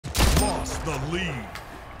the lead.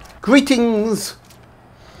 Greetings!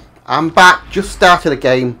 I'm back. Just started a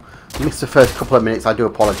game. Missed the first couple of minutes. I do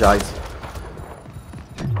apologise.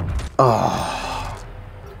 Oh.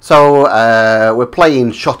 So, we're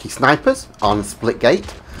playing Shotty Snipers on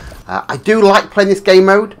Splitgate. I do like playing this game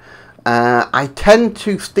mode. I tend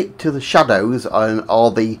to stick to the shadows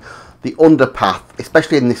or the underpath,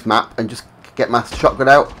 especially in this map, and just get my shotgun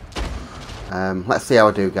out. Let's see how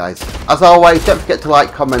I do, guys. As always, don't forget to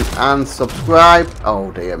like, comment and subscribe.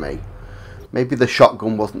 Oh dear me. Maybe the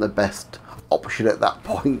shotgun wasn't the best option at that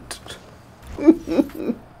point.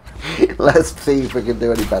 Let's see if we can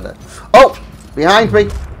do any better. Oh! Behind me!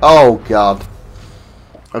 Oh god.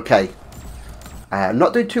 Okay. I'm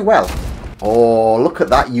not doing too well. Oh, look at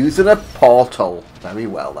that. Using a portal. Very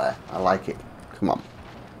well there. I like it. Come on.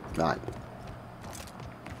 Right.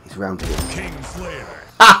 He's round here. King Slayer.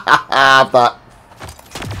 Ha ha ha! Have that.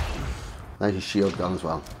 There's your shield gone as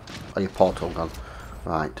well. Oh, your portal gone.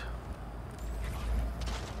 Right.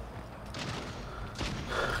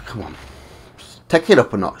 Come on. Just take it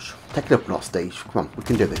up a notch. Take it up a notch, Steve. Come on. We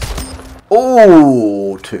can do this.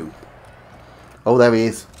 Oh, 2. Oh, there he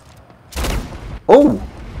is. Oh!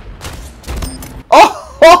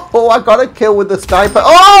 Oh, I got a kill with the sniper.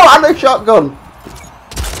 Oh, and a shotgun.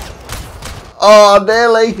 Oh,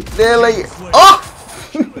 nearly. Oh!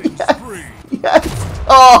 Yes, yes.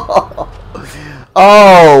 Oh!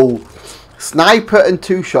 Oh! Sniper and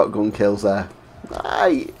 2 shotgun kills there.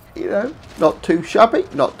 You know, not too shabby.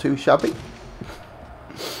 Not too shabby.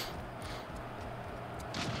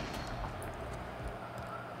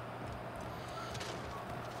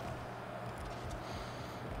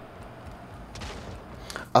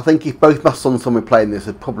 I think if both my sons saw me playing this,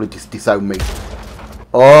 they'd probably just disown me.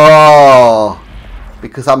 Oh,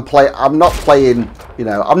 because I'm not playing. You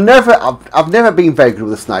know, I've never been very good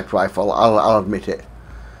with a sniper rifle. I'll admit it.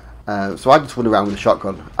 So I just run around with a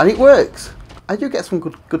shotgun, and it works. I do get some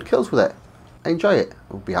good kills with it. I enjoy it.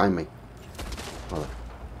 Oh, behind me. Well,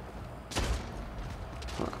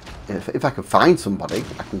 if I can find somebody,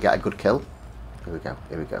 I can get a good kill. Here we go.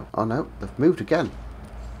 Here we go. Oh no, they've moved again.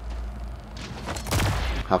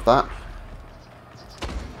 Have that.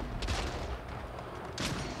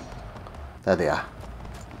 There they are.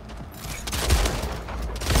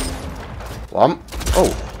 One.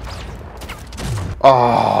 Oh.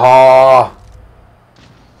 Oh.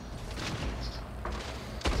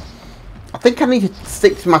 I think I need to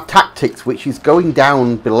stick to my tactics, which is going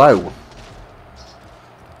down below.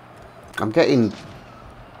 I'm getting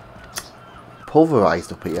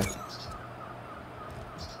pulverized up here.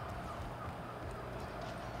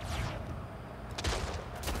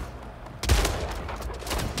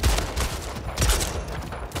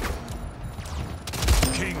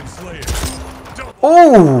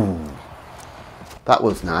 Oh! That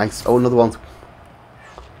was nice. Oh, another one.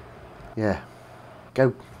 Yeah.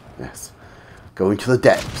 Go. Yes. Go into the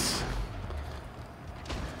depths.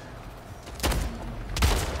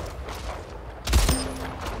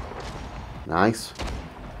 Nice.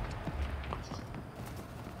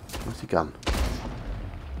 Where's he gone?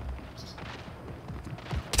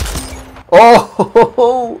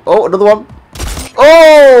 Oh! Oh, another one.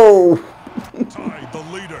 Oh! Tied the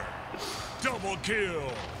leader. Double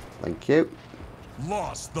kill. Thank you.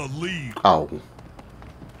 Lost the lead. Oh.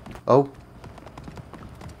 Oh.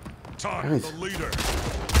 Tied the leader.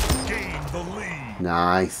 Gained the lead.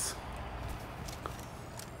 Nice.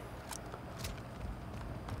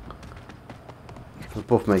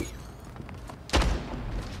 Above me.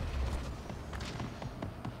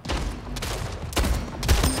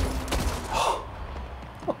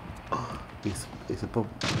 He's above.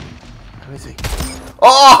 Where is he?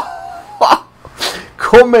 Oh!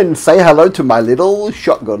 Come and say hello to my little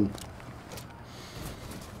shotgun.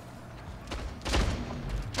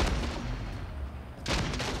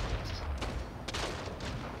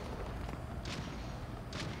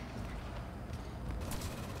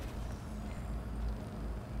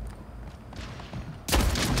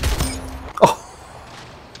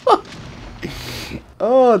 Oh,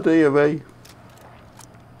 oh dear me.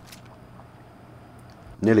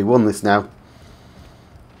 Nearly won this now.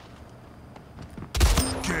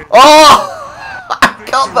 Oh! I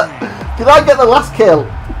got that. Did I get the last kill?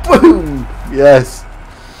 Boom! Yes.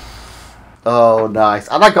 Oh, nice.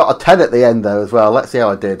 And I got a 10 at the end though as well. Let's see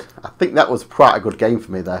how I did. I think that was quite a good game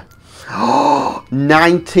for me there. Oh,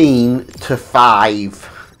 19 to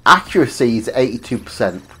 5. Accuracy is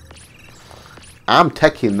 82%. I'm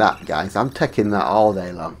taking that, guys. I'm taking that all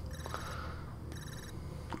day long.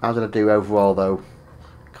 How did I do overall though,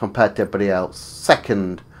 compared to everybody else?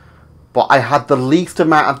 Second. But I had the least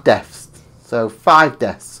amount of deaths. So 5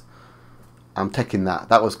 deaths. I'm taking that.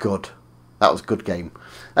 That was good. That was a good game.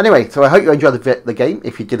 Anyway, so I hope you enjoyed the game.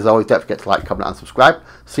 If you did, as always, don't forget to like, comment, and subscribe.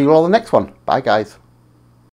 See you all in the next one. Bye, guys.